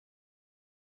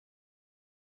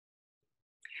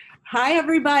Hi,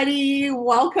 everybody.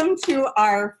 Welcome to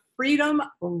our Freedom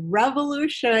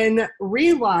Revolution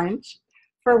relaunch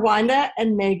for Wanda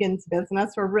and Megan's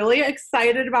business. We're really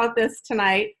excited about this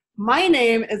tonight. My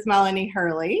name is Melanie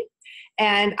Hurley,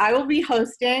 and I will be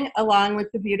hosting along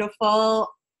with the beautiful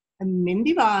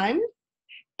Mindy Vaughn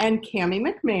and Cammie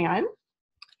McMahon.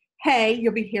 Hey,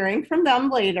 you'll be hearing from them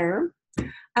later.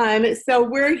 So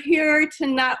we're here to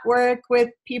network with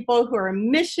people who are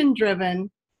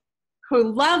mission-driven,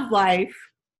 who love life,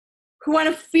 who want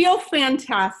to feel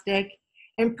fantastic,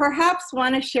 and perhaps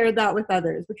want to share that with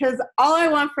others. Because all I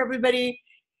want for everybody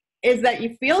is that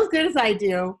you feel as good as I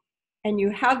do, and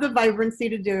you have the vibrancy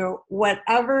to do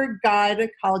whatever God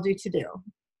called you to do.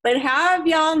 But have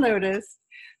y'all noticed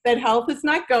that health is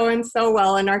not going so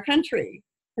well in our country?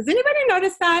 Has anybody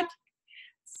noticed that?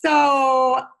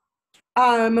 So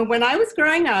when I was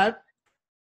growing up,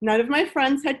 none of my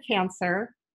friends had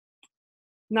cancer.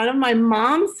 None of my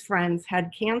mom's friends had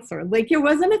cancer. Like, it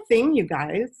wasn't a thing, you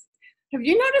guys. Have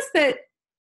you noticed that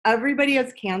everybody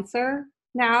has cancer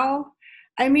now?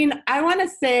 I mean, I want to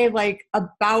say like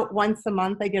about once a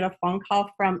month I get a phone call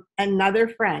from another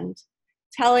friend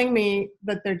telling me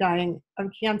that they're dying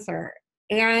of cancer.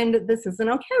 And this isn't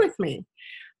okay with me.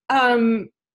 And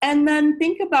then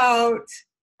think about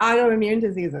autoimmune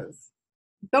diseases.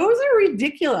 Those are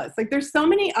ridiculous. Like, there's so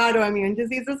many autoimmune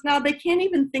diseases now, they can't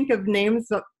even think of names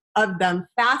of them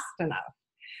fast enough.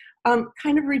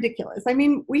 Kind of ridiculous. I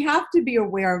mean, we have to be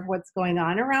aware of what's going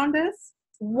on around us.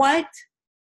 What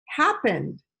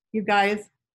happened, you guys?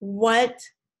 What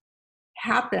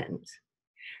happened?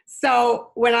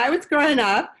 So when I was growing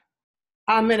up,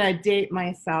 I'm going to date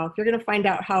myself. You're going to find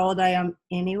out how old I am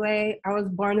anyway. I was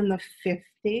born in the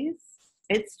 50s.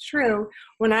 It's true.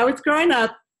 When I was growing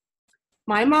up,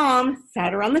 my mom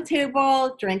sat around the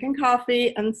table, drinking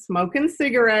coffee and smoking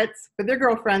cigarettes with their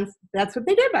girlfriends. That's what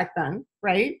they did back then,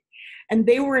 right? And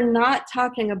they were not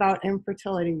talking about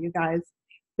infertility, you guys.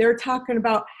 They're talking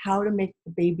about how to make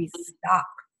the baby stop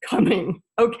coming,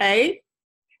 okay?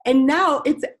 And now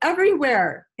it's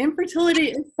everywhere.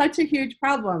 Infertility is such a huge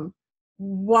problem.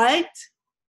 What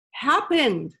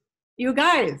happened, you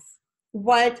guys?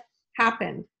 What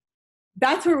happened?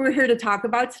 That's what we're here to talk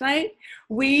about tonight.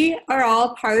 We are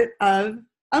all part of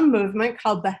a movement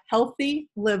called the Healthy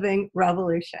Living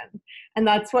Revolution. And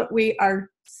that's what we are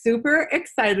super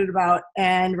excited about,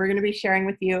 and we're going to be sharing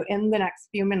with you in the next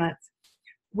few minutes.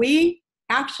 We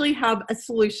actually have a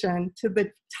solution to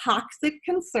the toxic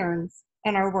concerns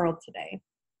in our world today.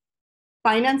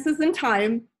 Finances and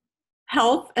time,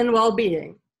 health and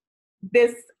well-being.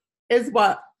 This is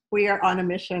what we are on a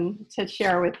mission to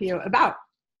share with you about.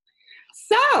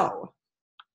 So,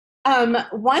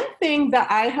 one thing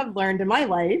that I have learned in my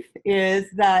life is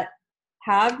that,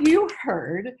 have you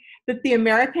heard that the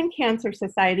American Cancer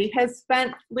Society has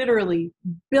spent literally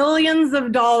billions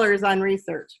of dollars on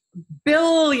research?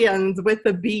 Billions with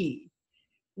a B.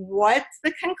 What's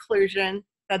the conclusion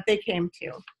that they came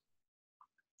to?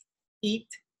 Eat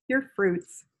your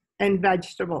fruits and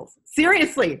vegetables.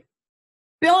 Seriously,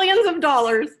 billions of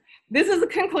dollars. This is the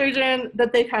conclusion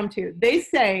that they come to. They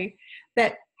say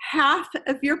that half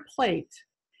of your plate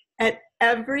at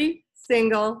every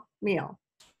single meal,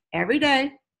 every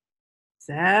day,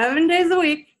 7 days a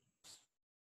week,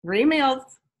 3 meals,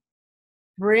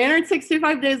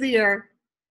 365 days a year,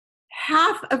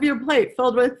 half of your plate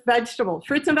filled with vegetables,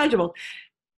 fruits and vegetables.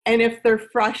 And if they're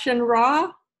fresh and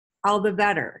raw, all the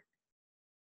better.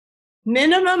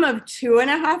 Minimum of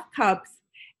 2.5 cups,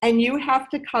 and you have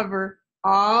to cover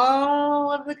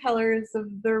all of the colors of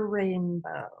the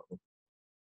rainbow.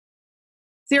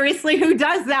 Seriously, who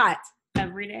does that?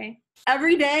 Every day.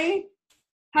 Every day?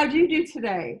 How'd you do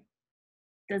today?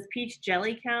 Does peach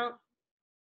jelly count?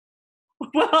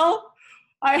 Well,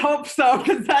 I hope so,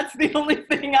 because that's the only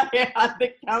thing I had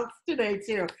that counts today,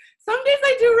 too. Some days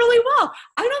I do really well.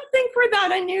 I don't think we're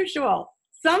that unusual.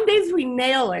 Some days we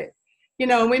nail it. You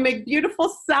know, we make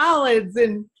beautiful salads,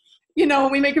 and, you know,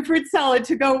 we make a fruit salad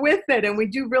to go with it, and we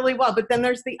do really well. But then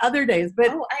there's the other days. But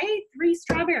I ate 3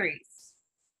 strawberries.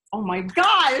 Oh my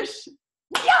gosh.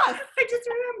 Yes. I just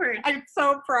remembered. I'm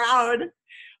so proud.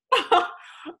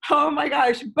 Oh my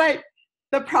gosh. But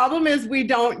the problem is we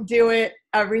don't do it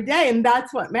every day. And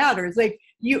that's what matters.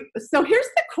 So here's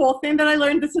the cool thing that I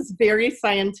learned. This is very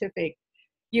scientific.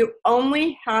 You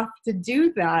only have to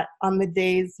do that on the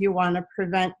days you want to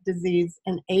prevent disease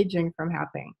and aging from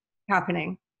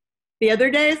happening. The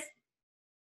other days,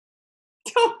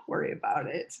 don't worry about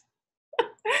it.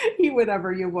 Eat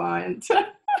whatever you want.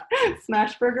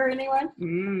 Smash burger, anyone?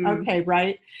 Okay,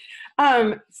 right.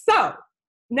 So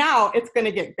now it's going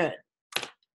to get good.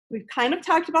 we've kind of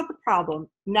talked about the problem.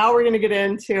 Now we're going to get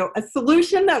into a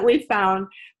solution that we found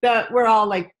that we're all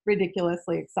like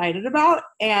ridiculously excited about.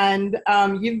 And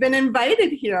you've been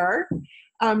invited here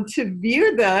to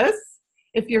view this.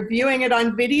 If you're viewing it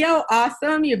on video,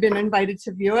 awesome. You've been invited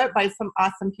to view it by some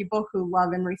awesome people who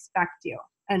love and respect you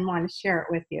and want to share it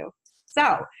with you.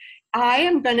 So I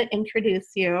am going to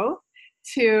introduce you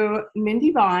to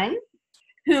Mindy Vaughn,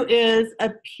 who is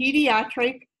a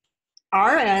pediatric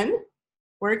RN,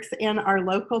 works in our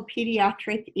local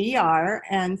pediatric ER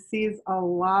and sees a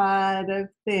lot of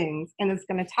things, and is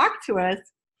going to talk to us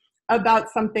about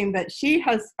something that she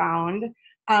has found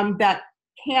that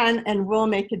can and will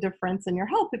make a difference in your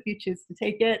health if you choose to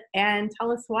take it, and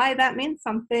tell us why that means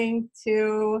something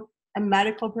to a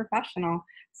medical professional.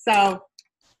 So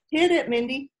hit it,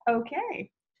 Mindy. Okay.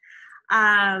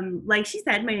 Like she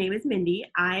said, my name is Mindy.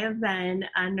 I have been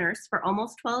a nurse for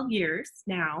almost 12 years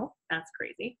now. That's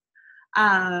crazy.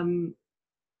 I'm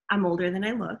older than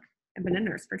I look. I've been a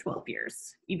nurse for 12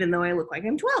 years, even though I look like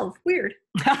I'm 12. Weird.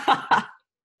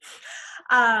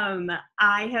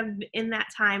 I have, in that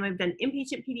time, I've done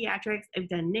inpatient pediatrics, I've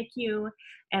done NICU,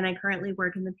 and I currently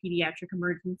work in the pediatric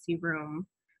emergency room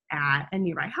at a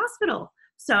nearby hospital.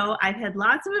 So I've had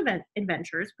lots of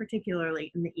adventures,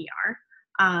 particularly in the ER,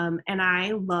 and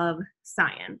I love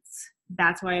science.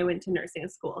 That's why I went to nursing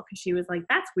school, because she was like,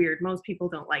 that's weird. Most people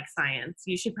don't like science.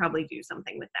 You should probably do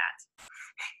something with that.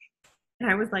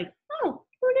 And I was like, oh,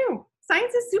 who knew?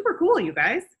 Science is super cool, you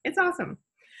guys. It's awesome.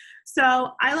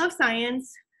 So I love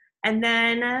science, and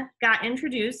then got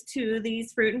introduced to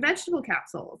these fruit and vegetable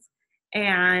capsules.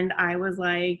 And I was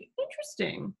like,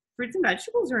 interesting. Fruits and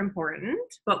vegetables are important,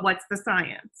 but what's the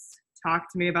science?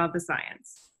 Talk to me about the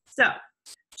science. So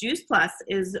Juice Plus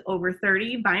is over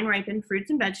 30 vine-ripened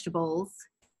fruits and vegetables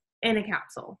in a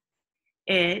capsule.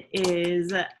 It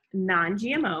is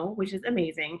non-GMO, which is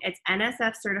amazing. It's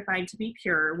NSF certified to be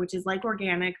pure, which is like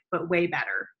organic, but way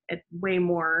better. It's way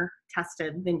more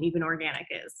tested than even organic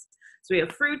is. So we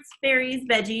have fruits, berries,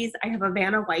 veggies. I have a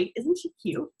Vanna White. Isn't she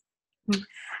cute?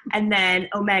 And then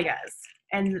omegas.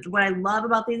 And what I love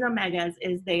about these omegas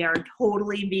is they are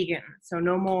totally vegan. So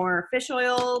no more fish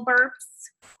oil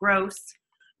burps, gross.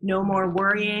 No more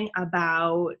worrying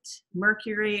about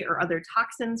mercury or other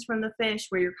toxins from the fish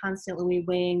where you're constantly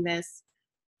weighing this.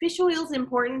 Fish oil is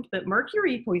important, but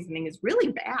mercury poisoning is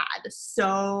really bad.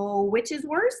 So which is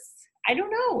worse? I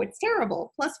don't know. It's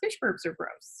terrible. Plus fish burps are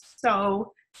gross.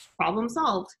 So problem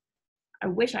solved. I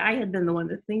wish I had been the one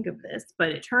to think of this, but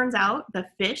it turns out the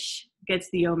fish gets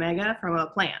the omega from a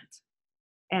plant,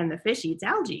 and the fish eats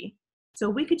algae. So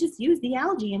we could just use the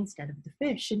algae instead of the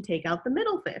fish and take out the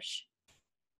middle fish.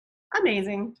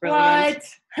 Amazing. Brilliant. What?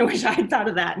 I wish I had thought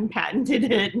of that and patented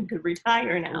it and could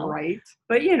retire now. Right.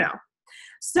 But you know.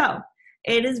 So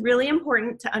it is really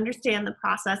important to understand the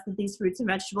process that these fruits and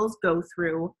vegetables go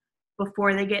through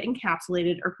before they get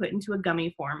encapsulated or put into a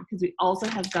gummy form, because we also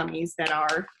have gummies that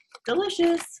are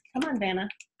delicious. Come on, Vanna.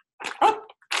 Oh.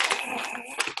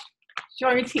 Do you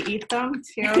want me to eat them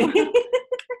too?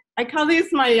 I call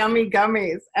these my yummy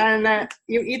gummies, and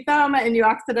you eat them and you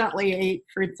accidentally ate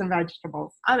fruits and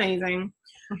vegetables. Amazing.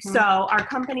 Mm-hmm. So our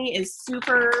company is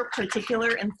super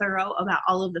particular and thorough about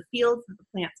all of the fields that the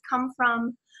plants come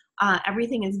from.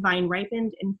 Everything is vine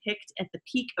ripened and picked at the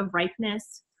peak of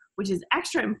ripeness, which is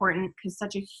extra important because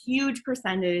such a huge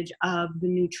percentage of the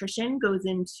nutrition goes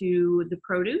into the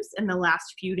produce in the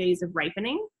last few days of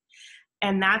ripening.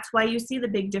 And that's why you see the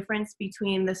big difference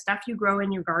between the stuff you grow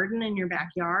in your garden in your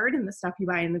backyard and the stuff you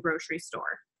buy in the grocery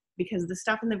store. Because the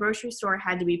stuff in the grocery store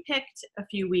had to be picked a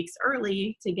few weeks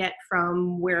early to get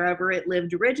from wherever it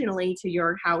lived originally to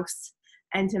your house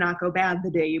and to not go bad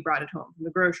the day you brought it home from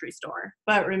the grocery store.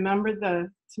 But remember the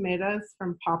tomatoes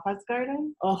from Papa's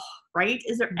garden? Oh, right?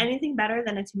 Is there anything better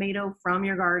than a tomato from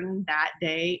your garden that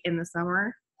day in the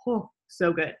summer? Oh,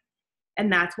 so good.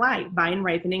 And that's why vine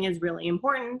ripening is really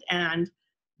important, and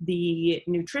the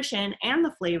nutrition and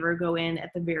the flavor go in at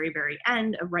the very, very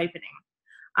end of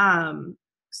ripening.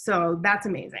 So that's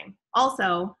amazing.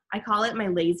 Also, I call it my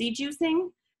lazy juicing,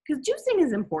 because juicing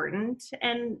is important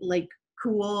and like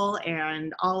cool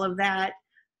and all of that,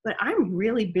 but I'm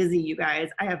really busy, you guys.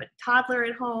 I have a toddler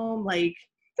at home. Like,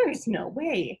 there's no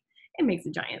way. It makes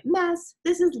a giant mess.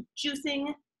 This is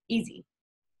juicing easy.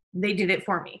 They did it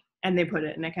for me, and they put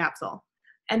it in a capsule.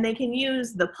 And they can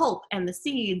use the pulp and the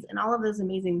seeds and all of those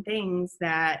amazing things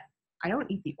that I don't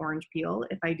eat the orange peel.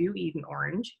 If I do eat an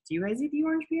orange, do you guys eat the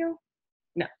orange peel?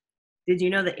 No. Did you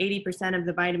know that 80% of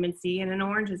the vitamin C in an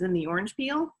orange is in the orange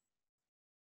peel?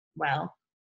 Well,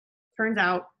 turns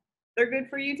out they're good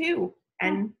for you too.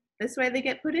 And this way they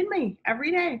get put in me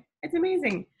every day. It's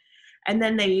amazing. And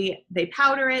then they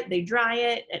powder it, they dry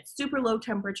it at super low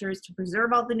temperatures to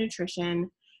preserve all the nutrition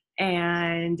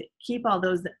and keep all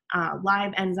those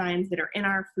live enzymes that are in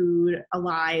our food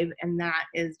alive. And that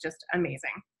is just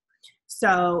amazing.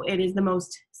 So it is the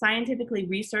most scientifically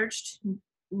researched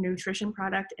nutrition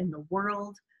product in the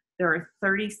world. There are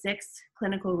 36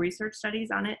 clinical research studies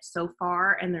on it so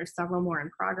far, and there's several more in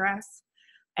progress.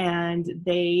 And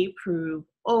they prove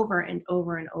over and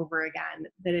over and over again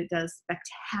that it does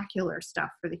spectacular stuff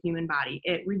for the human body.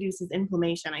 It reduces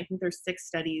inflammation. I think there's 6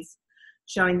 studies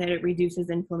showing that it reduces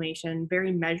inflammation,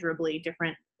 very measurably,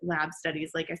 different lab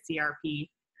studies like a CRP,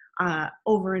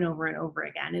 over and over and over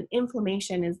again. And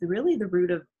inflammation is really the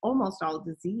root of almost all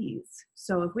disease.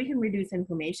 So if we can reduce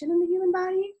inflammation in the human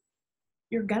body,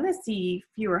 you're going to see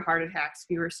fewer heart attacks,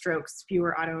 fewer strokes,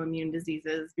 fewer autoimmune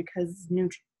diseases because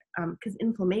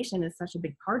inflammation is such a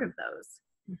big part of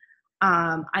those.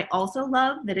 I also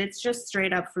love that it's just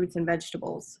straight up fruits and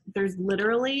vegetables. There's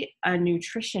literally a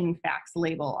nutrition facts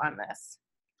label on this.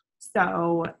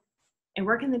 So I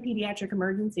work in the pediatric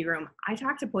emergency room. I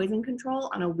talk to poison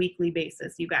control on a weekly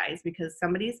basis, you guys, because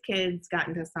somebody's kids got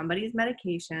into somebody's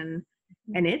medication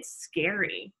and it's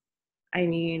scary. I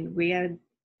mean,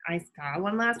 I saw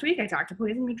one last week. I talked to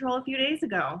poison control a few days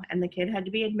ago and the kid had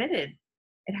to be admitted.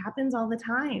 It happens all the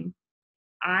time.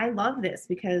 I love this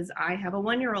because I have a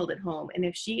 1-year-old at home, and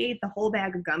if she ate the whole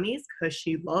bag of gummies because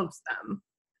she loves them,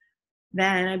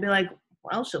 then I'd be like,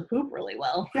 well, she'll poop really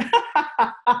well.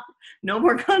 No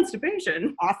more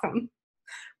constipation. Awesome.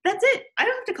 That's it. I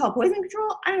don't have to call poison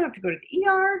control. I don't have to go to the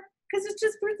ER because it's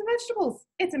just fruits and vegetables.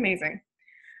 It's amazing.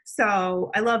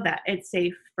 So I love that. It's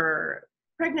safe for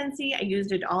pregnancy. I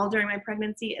used it all during my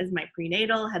pregnancy as my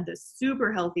prenatal, had the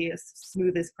super healthiest,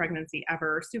 smoothest pregnancy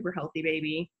ever, super healthy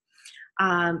baby.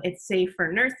 It's safe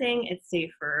for nursing. It's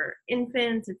safe for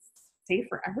infants. It's safe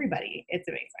for everybody. It's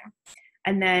amazing.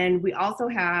 And then we also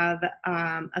have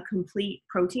a complete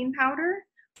protein powder,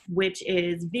 which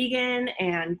is vegan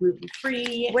and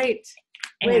gluten-free. Wait.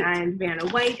 And Vanna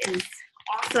White is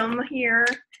awesome here.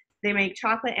 They make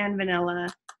chocolate and vanilla.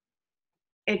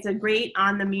 It's a great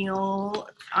on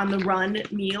the run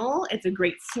meal. It's a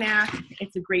great snack.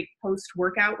 It's a great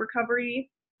post-workout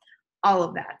recovery, all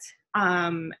of that.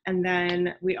 And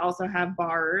then we also have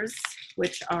bars,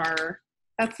 which are...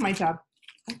 That's my job.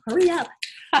 Hurry up.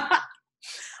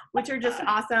 Which are just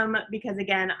awesome because,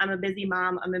 again, I'm a busy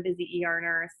mom. I'm a busy ER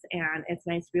nurse, and it's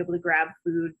nice to be able to grab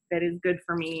food that is good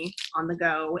for me on the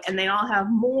go. And they all have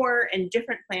more and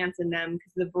different plants in them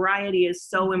because the variety is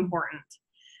so important.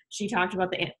 She talked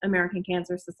about the American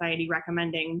Cancer Society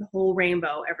recommending the whole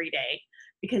rainbow every day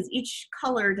because each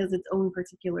color does its own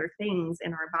particular things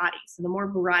in our body. So the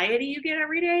more variety you get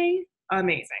every day,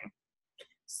 amazing.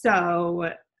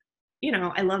 So, you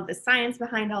know, I love the science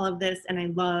behind all of this, and I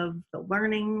love the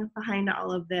learning behind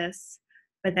all of this.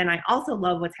 But then I also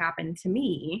love what's happened to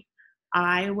me.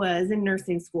 I was in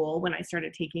nursing school when I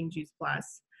started taking Juice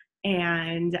Plus,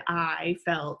 and I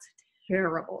felt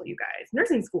terrible, you guys.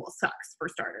 Nursing school sucks, for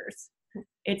starters.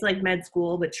 It's like med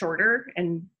school, but shorter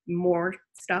and more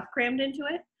stuff crammed into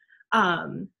it.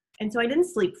 And so I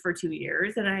didn't sleep for 2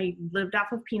 years, and I lived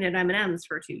off of peanut M&Ms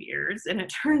for 2 years. And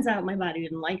it turns out my body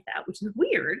didn't like that, which is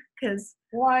weird because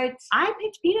What? I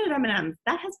picked peanut M&Ms.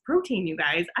 That has protein, you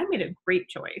guys. I made a great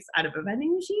choice out of a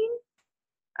vending machine.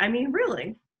 I mean,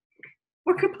 really,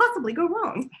 what could possibly go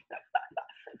wrong?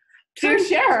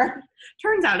 Turns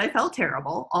out I felt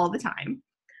terrible all the time.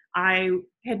 I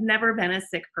had never been a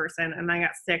sick person, and I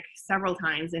got sick several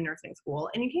times in nursing school.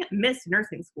 And you can't miss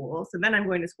nursing school. So then I'm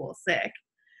going to school sick.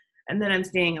 And then I'm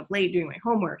staying up late doing my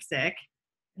homework sick.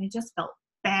 And I just felt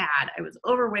bad. I was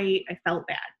overweight. I felt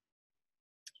bad.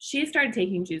 She started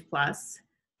taking Juice Plus,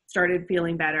 started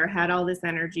feeling better, had all this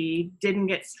energy, didn't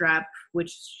get strep,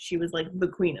 which she was like the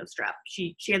queen of strep.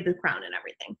 She had the crown and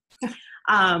everything.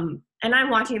 And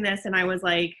I'm watching this, and I was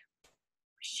like,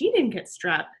 she didn't get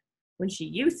strep when she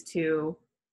used to,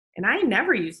 and I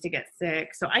never used to get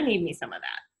sick, so I need me some of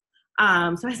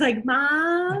that. So I was like,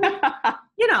 Mom,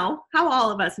 you know, how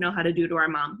all of us know how to do to our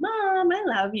mom. Mom, I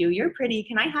love you. You're pretty.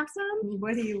 Can I have some?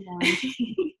 What do you want?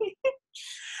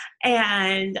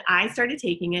 And I started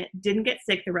taking it, didn't get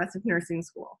sick the rest of nursing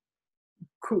school.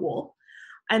 Cool.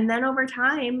 And then over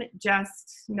time,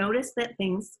 just noticed that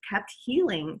things kept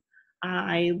healing.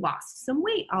 I lost some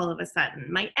weight all of a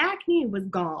sudden. My acne was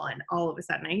gone all of a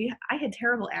sudden. I had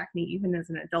terrible acne even as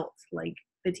an adult. Like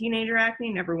the teenager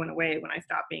acne never went away when I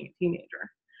stopped being a teenager.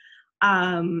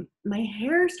 My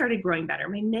hair started growing better.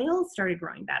 My nails started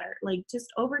growing better. Like just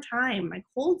over time, my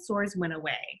cold sores went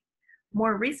away.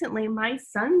 More recently, my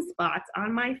sunspots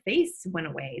on my face went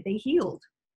away. They healed.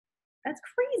 That's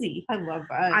crazy. I love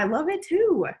that. I love it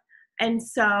too. And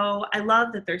so I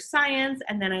love that there's science,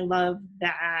 and then I love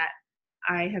that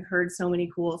I have heard so many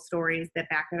cool stories that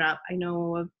back it up. I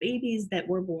know of babies that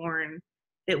were born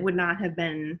that would not have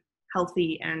been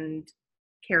healthy and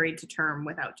carried to term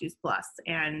without Juice Plus,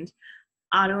 and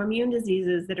autoimmune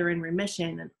diseases that are in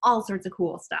remission, and all sorts of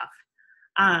cool stuff.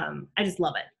 I just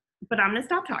love it. But I'm going to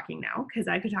stop talking now because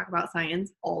I could talk about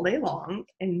science all day long,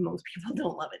 and most people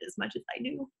don't love it as much as I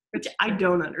do, which I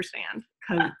don't understand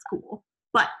because it's cool.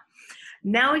 But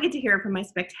now we get to hear from my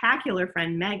spectacular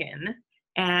friend Megan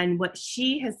and what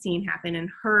she has seen happen in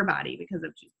her body because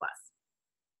of Juice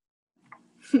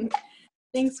Plus.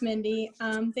 Thanks, Mindy.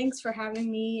 Thanks for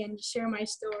having me and share my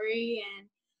story. And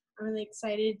I'm really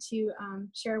excited to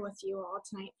share with you all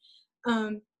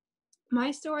tonight. My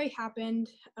story happened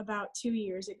about 2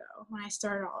 years ago when I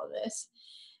started all of this.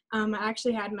 I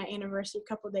actually had my anniversary a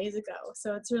couple days ago,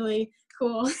 so it's really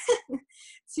cool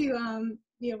to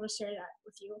be able to share that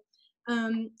with you.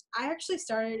 I actually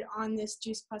started on this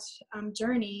Juice Plus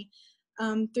journey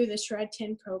through the Shred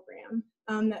 10 program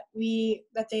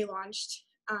that they launched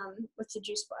with the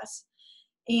Juice Plus.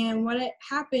 And what it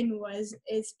happened was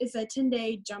it's a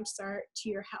 10-day jumpstart to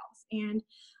your health. And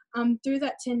through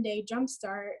that 10-day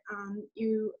jumpstart,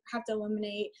 you have to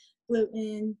eliminate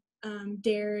gluten,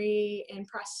 dairy, and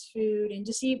processed food, and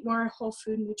just eat more whole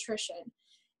food nutrition.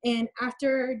 And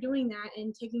after doing that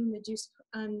and taking the juice,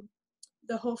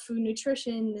 the whole food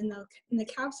nutrition in the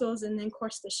capsules, and then of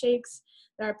course the shakes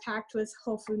that are packed with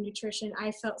whole food nutrition,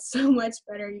 I felt so much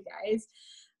better, you guys.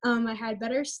 I had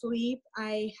better sleep.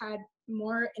 I had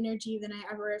more energy than I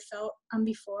ever felt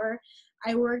before.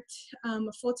 I worked a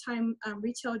full-time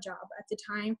retail job at the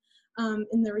time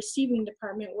in the receiving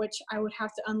department, which I would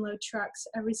have to unload trucks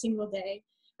every single day,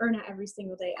 or not every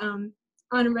single day, on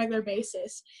a regular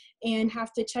basis, and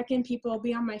have to check in people,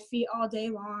 be on my feet all day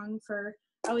long for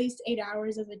at least 8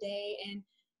 hours of the day.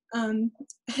 And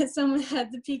as someone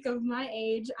at the peak of my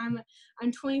age,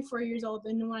 I'm 24 years old,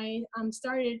 and when I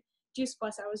started Juice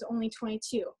Plus, I was only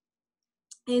 22.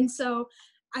 And so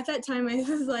at that time, I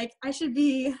was like, I should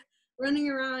be running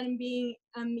around and be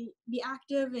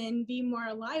active and be more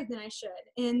alive than I should.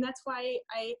 And that's why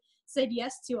I said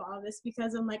yes to all of this,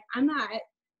 because I'm like, I'm not at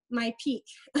my peak.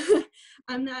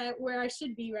 I'm not at where I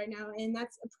should be right now, and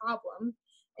that's a problem.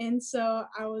 And so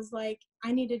I was like,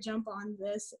 I need to jump on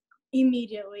this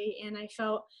immediately, and I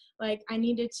felt like I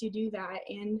needed to do that.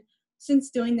 And since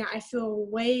doing that, I feel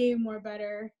way more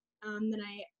better than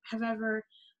I have ever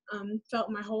felt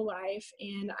my whole life.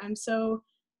 And I'm so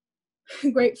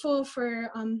grateful for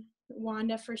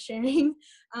Wanda for sharing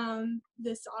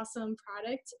this awesome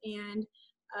product, and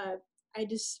I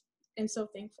just am so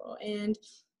thankful. And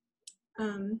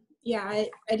yeah,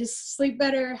 I just sleep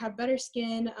better, have better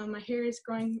skin, my hair is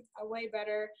growing way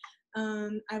better,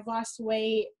 I've lost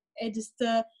weight. It just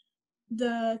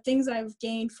the things I've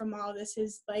gained from all this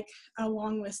is like a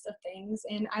long list of things,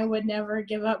 and I would never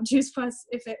give up Juice Plus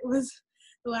if it was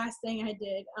the last thing I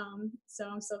did. So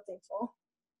I'm so thankful.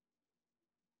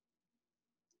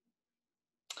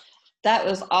 That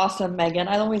was awesome, Megan.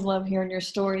 I always love hearing your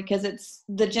story because it's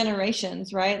the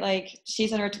generations, right? Like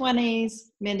she's in her 20s,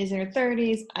 Mindy's in her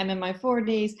 30s, I'm in my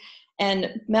 40s,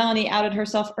 and Melanie outed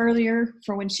herself earlier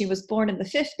for when she was born in the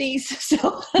 50s.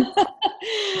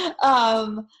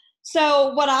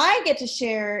 So what I get to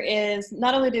share is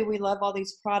not only do we love all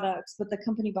these products, but the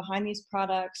company behind these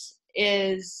products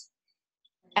is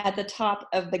at the top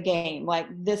of the game. Like,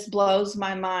 this blows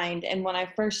my mind. And when I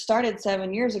first started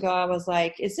 7 years ago, I was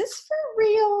like, is this for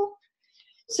real?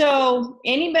 So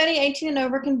anybody 18 and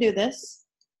over can do this.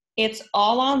 It's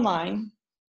all online.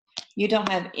 You don't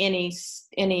have any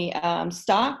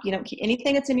stock. You don't,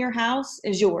 anything that's in your house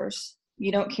is yours.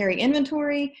 You don't carry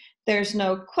inventory. There's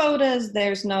no quotas.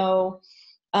 There's no,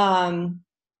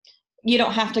 you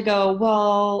don't have to go,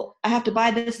 well, I have to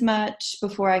buy this much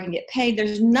before I can get paid.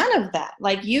 There's none of that.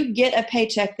 Like, you get a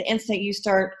paycheck the instant you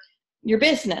start your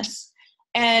business.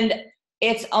 And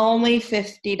it's only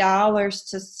 $50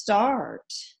 to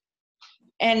start.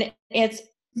 And it's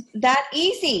that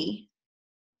easy.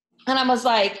 And I was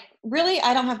like, really?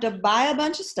 I don't have to buy a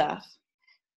bunch of stuff.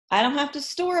 I don't have to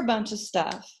store a bunch of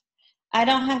stuff. I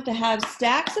don't have to have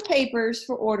stacks of papers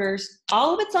for orders.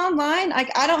 All of it's online. Like,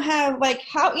 I don't have, like,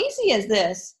 how easy is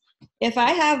this? If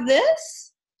I have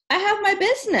this, I have my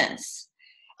business.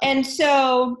 And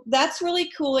so that's really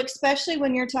cool, especially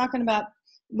when you're talking about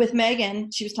with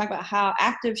Megan. She was talking about how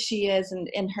active she is, and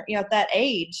her, you know, at that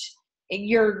age,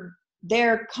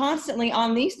 they're constantly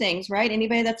on these things, right?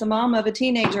 Anybody that's a mom of a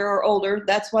teenager or older,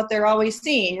 that's what they're always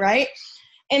seeing, right?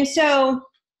 And so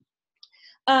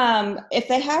If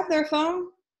they have their phone,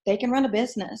 they can run a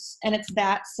business, and it's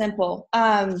that simple.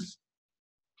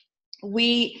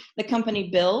 The company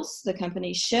bills, the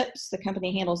company ships, the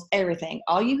company handles everything.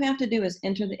 All you have to do is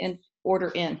enter the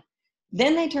order in.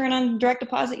 Then they turn on direct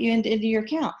deposit you into your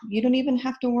account. You don't even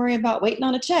have to worry about waiting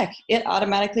on a check. It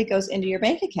automatically goes into your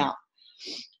bank account.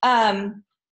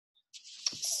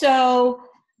 So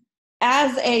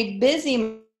as a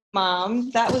busy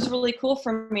mom, that was really cool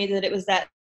for me that it was that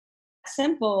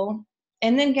simple.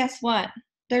 And then guess what?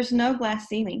 There's no glass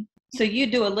ceiling. So you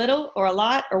do a little or a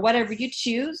lot or whatever you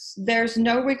choose. There's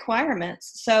no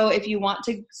requirements. So if you want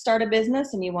to start a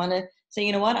business and you want to say,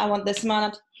 you know what, I want this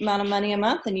amount of money a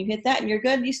month, and you hit that and you're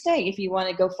good, you stay. If you want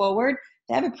to go forward,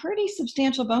 they have a pretty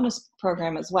substantial bonus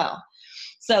program as well.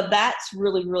 So that's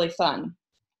really, really fun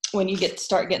when you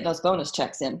start getting those bonus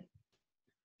checks in.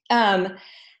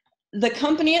 The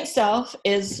company itself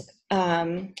is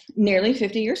nearly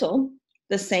 50 years old.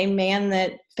 The same man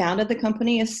that founded the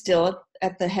company is still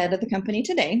at the head of the company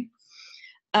today.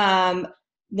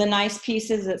 The nice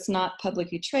piece is it's not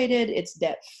publicly traded. It's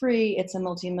debt-free. It's a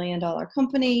multi-million-dollar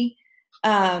company.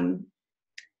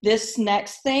 This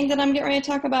next thing that I'm getting ready to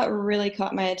talk about really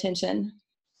caught my attention,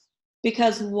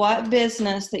 because what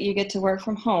business that you get to work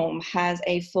from home has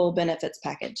a full benefits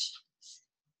package?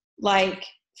 Like,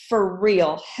 for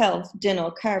real, health,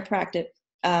 dental, chiropractic,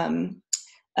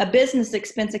 a business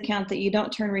expense account that you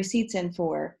don't turn receipts in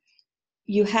for.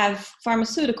 You have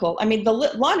pharmaceutical. I mean, the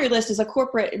laundry list is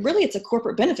it's a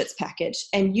corporate benefits package,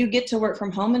 and you get to work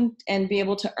from home and be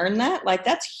able to earn that. Like,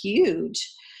 that's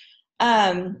huge.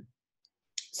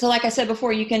 So like I said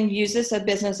before, you can use this as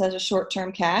business as a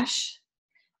short-term cash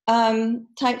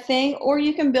type thing, or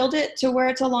you can build it to where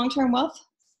it's a long-term wealth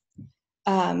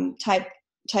type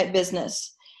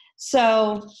business.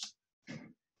 So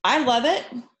I love it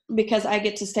because I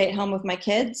get to stay at home with my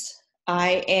kids.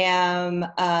 I am,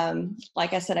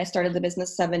 like I said, I started the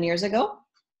business 7 years ago.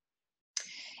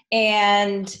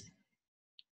 And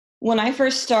when I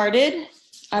first started,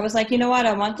 I was like, you know what?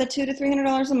 I want the $200 to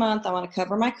 $300 a month. I want to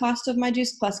cover my cost of my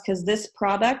Juice Plus, because this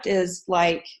product is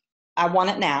like, I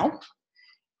want it now.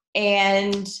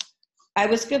 And I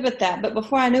was good with that. But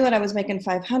before I knew it, I was making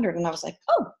 $500, and I was like,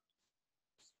 oh,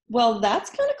 well, that's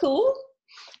kind of cool.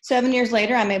 7 years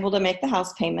later, I'm able to make the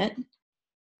house payment.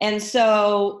 And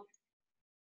so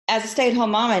as a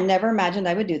stay-at-home mom, I never imagined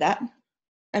I would do that.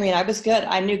 I mean, I was good.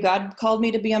 I knew God called me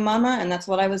to be a mama, and that's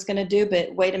what I was going to do.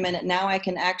 But wait a minute, now I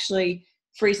can actually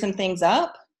free some things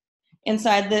up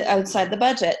outside the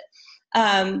budget.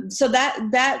 So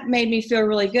that made me feel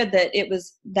really good that it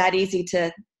was that easy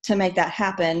to make that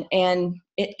happen, and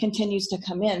it continues to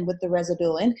come in with the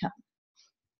residual income.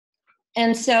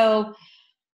 And so,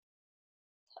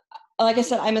 like I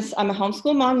said, I'm a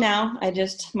homeschool mom now.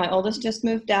 My oldest just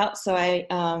moved out, so I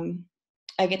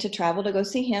get to travel to go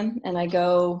see him, and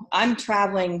I'm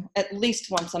traveling at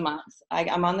least once a month.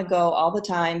 I'm on the go all the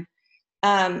time.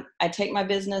 I take my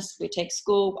business, we take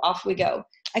school, off we go.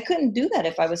 I couldn't do that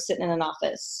if I was sitting in an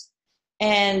office.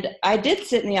 And I did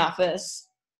sit in the office,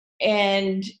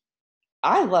 and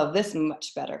I love this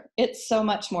much better. It's so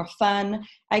much more fun.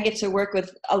 I get to work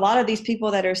with a lot of these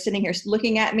people that are sitting here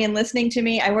looking at me and listening to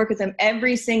me. I work with them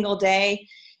every single day.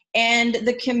 And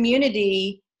the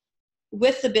community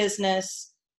with the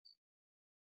business,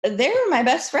 they're my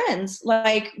best friends.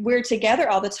 Like, we're together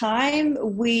all the time.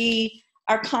 We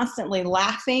are constantly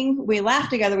laughing. We laugh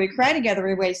together. We cry together.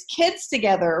 We raise kids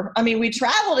together. I mean, we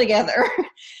travel together.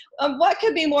 What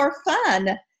could be more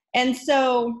fun? And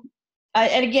so,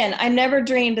 and again, I never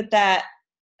dreamed that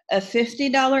a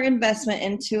 $50 investment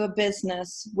into a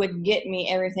business would get me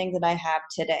everything that I have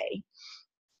today.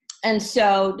 And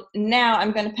so now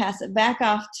I'm going to pass it back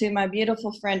off to my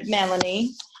beautiful friend,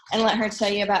 Melanie, and let her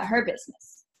tell you about her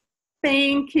business.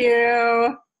 Thank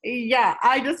you. Yeah,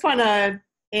 I just want to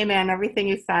amen everything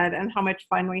you said and how much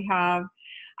fun we have.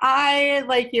 I,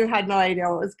 like you, had no idea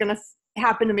what was going to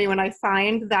happen to me when I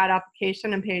signed that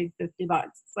application and paid $50.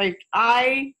 Like,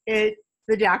 I hit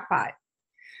the jackpot.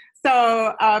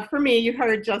 So for me, you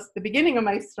heard just the beginning of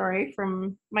my story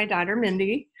from my daughter,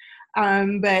 Mindy.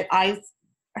 But I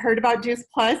heard about Juice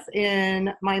Plus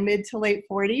in my mid to late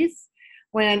 40s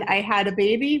when I had a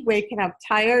baby, waking up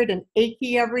tired and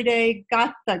achy every day,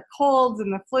 got the colds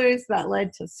and the flus that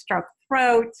led to strep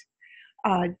throat,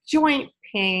 joint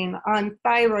pain, on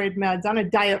thyroid meds, on a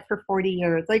diet for 40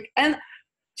 years. And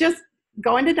just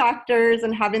going to doctors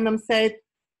and having them say,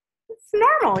 it's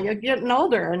normal, you're getting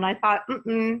older. And I thought,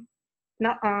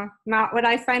 nuh-uh, not what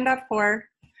I signed up for.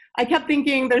 I kept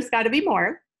thinking there's got to be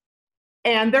more.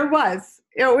 And it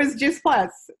was Juice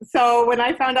Plus. So when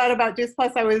I found out about Juice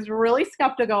Plus, I was really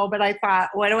skeptical, but I thought,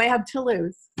 what do I have to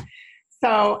lose?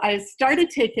 So I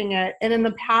started taking it, and in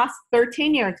the past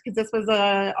 13 years, because this was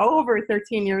over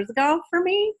 13 years ago for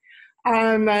me,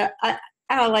 I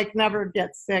like never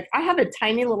get sick. I have a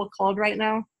tiny little cold right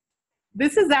now.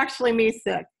 This is actually me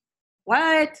sick.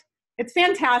 What? It's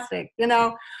fantastic.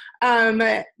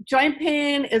 Joint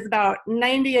pain is about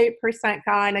 98%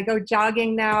 gone. I go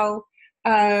jogging now.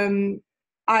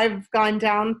 I've gone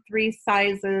down 3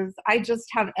 sizes. I just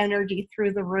have energy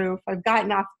through the roof. I've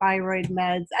gotten off thyroid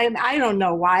meds. I don't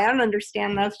know why. I don't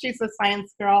understand this. She's a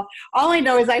science girl. All I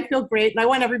know is I feel great, and I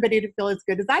want everybody to feel as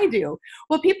good as I do.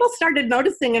 Well, people started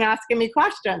noticing and asking me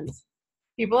questions.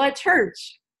 People at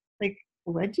church, like,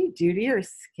 what'd you do to your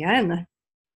skin?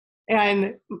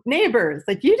 And neighbors,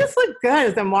 like, you just look good,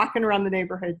 as I'm walking around the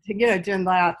neighborhood, doing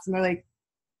laps. And they're like,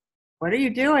 what are you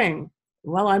doing?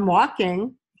 Well, I'm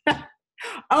walking.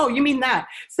 Oh, you mean that?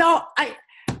 So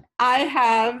I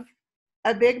have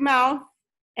a big mouth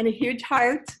and a huge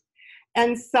heart.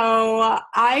 And so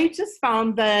I just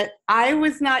found that I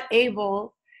was not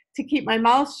able to keep my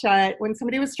mouth shut when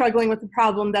somebody was struggling with a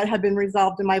problem that had been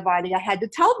resolved in my body. I had to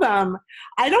tell them,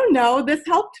 I don't know, this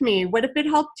helped me. What if it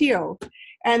helped you?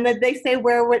 And then they say,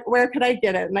 where could I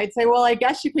get it? And I'd say, well, I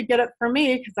guess you could get it from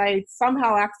me, because I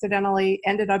somehow accidentally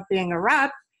ended up being a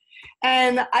rep.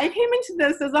 And I came into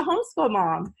this as a homeschool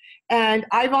mom, and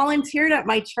I volunteered at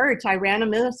my church. I ran a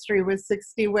ministry with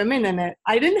 60 women in it.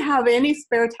 I didn't have any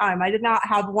spare time. I did not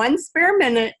have one spare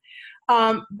minute,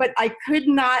 but I could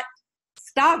not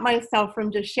stop myself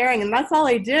from just sharing. And that's all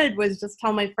I did, was just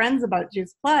tell my friends about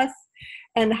Juice Plus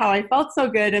and how I felt so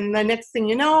good. And the next thing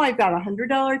you know, I've got a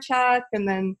 $100 check, and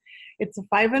then it's a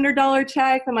 $500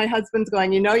 check. And my husband's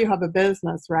going, you have a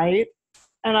business, right?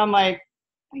 And I'm like,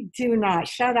 I do not.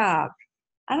 Shut up.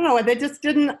 I don't know.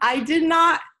 I did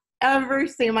not ever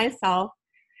see myself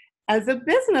as a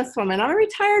businesswoman. I'm a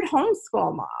retired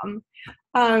homeschool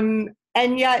mom.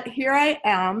 And yet here I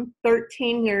am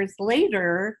 13 years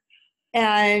later,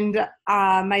 and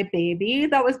my baby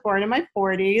that was born in my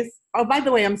 40s. Oh, by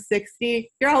the way, I'm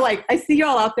 60. You're all like, I see you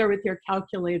all out there with your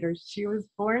calculators. She was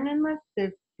born in my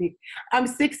 50s. I'm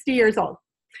 60 years old.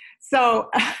 So,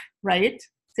 right?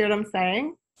 See what I'm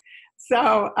saying?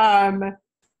 So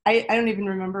I don't even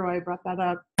remember why I brought that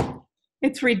up.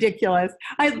 It's ridiculous.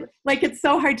 It's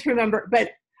so hard to remember.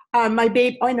 But my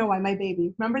baby, I know why, my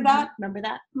baby. Remember that? Remember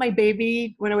that? My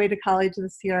baby went away to college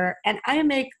this year, and I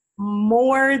make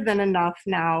more than enough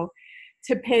now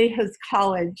to pay his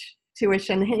college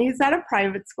tuition. He's at a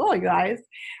private school, you guys.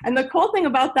 And the cool thing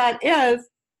about that is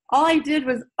all I did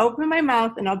was open my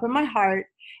mouth and open my heart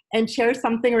and share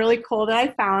something really cool that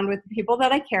I found with the people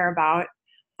that I care about.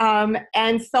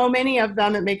 And so many of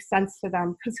them, it makes sense to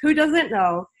them, because who doesn't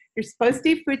know you're supposed to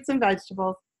eat fruits and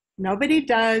vegetables? Nobody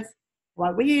does.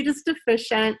 What we eat is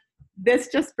deficient. This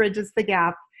just bridges the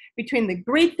gap between the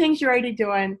great things you're already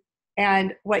doing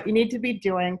and what you need to be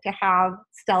doing to have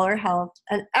stellar health.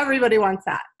 And everybody wants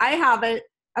that. I have it.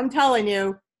 I'm telling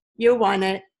you, you want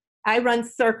it. I run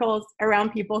circles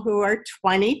around people who are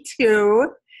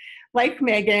 22, like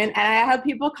Megan, and I have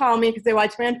people call me because they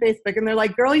watch me on Facebook, and they're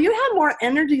like, girl, you have more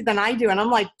energy than I do. And I'm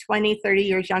like 20, 30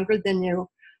 years younger than you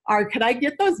are. Could I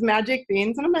get those magic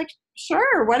beans? And I'm like,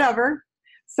 sure, whatever.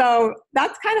 So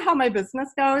that's kind of how my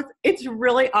business goes. It's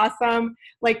really awesome.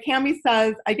 Like Cammie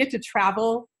says, I get to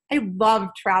travel. I love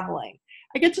traveling.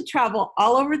 I get to travel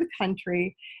all over the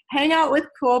country, hang out with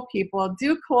cool people,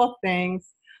 do cool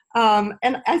things. So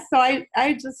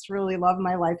I just really love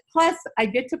my life. Plus, I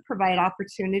get to provide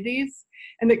opportunities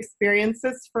and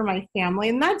experiences for my family,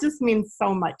 and that just means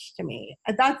so much to me.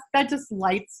 That just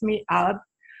lights me up.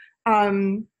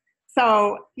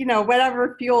 So,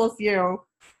 whatever fuels you,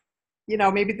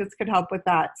 maybe this could help with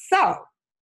that. So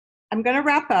I'm going to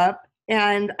wrap up,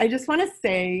 and I just want to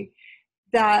say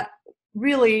that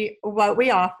really what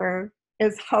we offer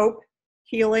is hope,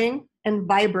 healing, and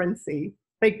vibrancy.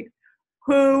 Like,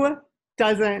 who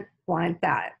doesn't want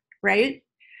that, right?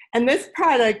 And this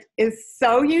product is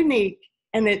so unique,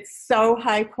 and it's so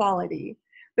high quality.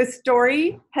 The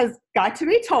story has got to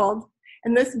be told,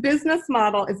 and this business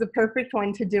model is the perfect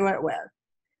one to do it with.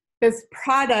 This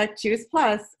product, Juice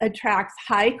Plus, attracts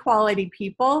high quality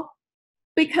people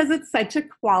because it's such a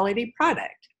quality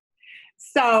product.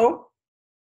 So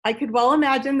I could well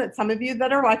imagine that some of you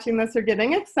that are watching this are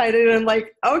getting excited and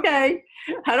like, okay,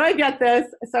 how do I get this?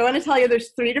 So I want to tell you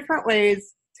there's 3 different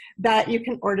ways that you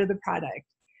can order the product.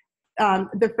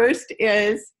 The first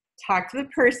is talk to the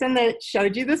person that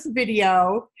showed you this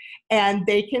video, and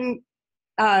they can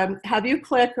have you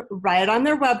click right on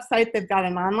their website. They've got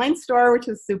an online store, which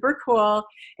is super cool,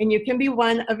 and you can be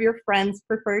one of your friends'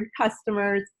 preferred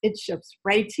customers. It ships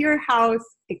right to your house.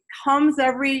 It comes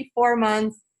every 4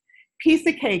 months. Piece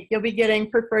of cake, you'll be getting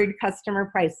preferred customer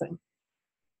pricing.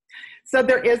 So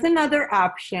there is another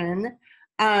option.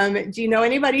 Do you know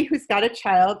anybody who's got a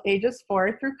child ages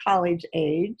 4 through college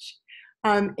age?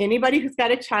 Anybody who's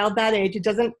got a child that age, it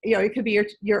doesn't, it could be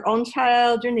your own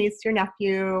child, your niece, your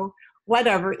nephew,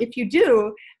 whatever. If you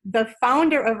do, the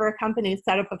founder of our company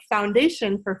set up a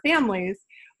foundation for families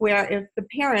where if the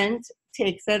parent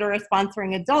takes it or a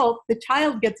sponsoring adult, the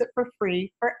child gets it for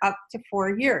free for up to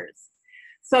 4 years.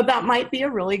 So that might be a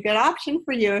really good option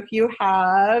for you if you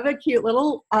have a cute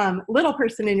little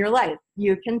person in your life.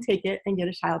 You can take it and get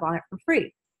a child on it for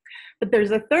free. But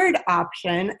there's a third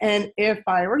option, and if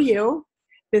I were you,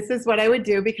 this is what I would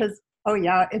do because, oh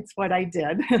yeah, it's what I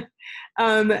did.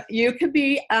 You could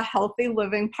be a healthy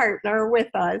living partner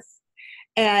with us.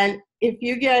 And if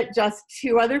you get just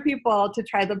 2 other people to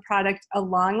try the product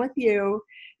along with you,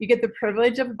 you get the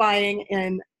privilege of buying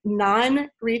in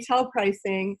non-retail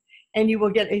pricing, and you will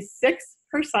get a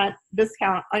 6%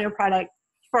 discount on your product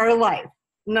for life.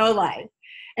 No lie.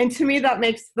 And to me, that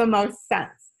makes the most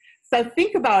sense. So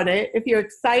think about it. If you're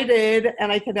excited,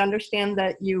 and I could understand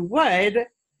that you would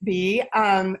be,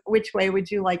 which way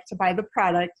would you like to buy the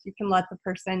product? You can let the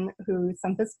person who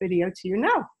sent this video to you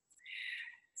know.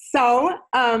 So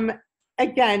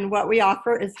again, what we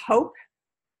offer is hope,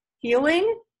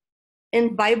 healing,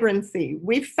 and vibrancy.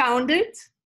 We found it,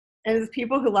 and as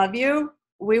people who love you,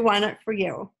 we want it for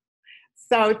you.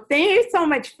 So thank you so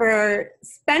much for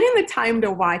spending the time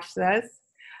to watch this.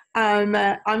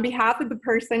 On behalf of the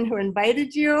person who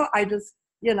invited you, I just,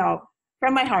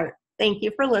 from my heart, thank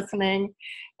you for listening.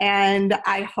 And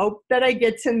I hope that I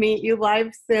get to meet you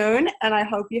live soon. And I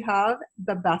hope you have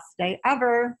the best day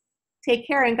ever. Take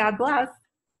care and God bless.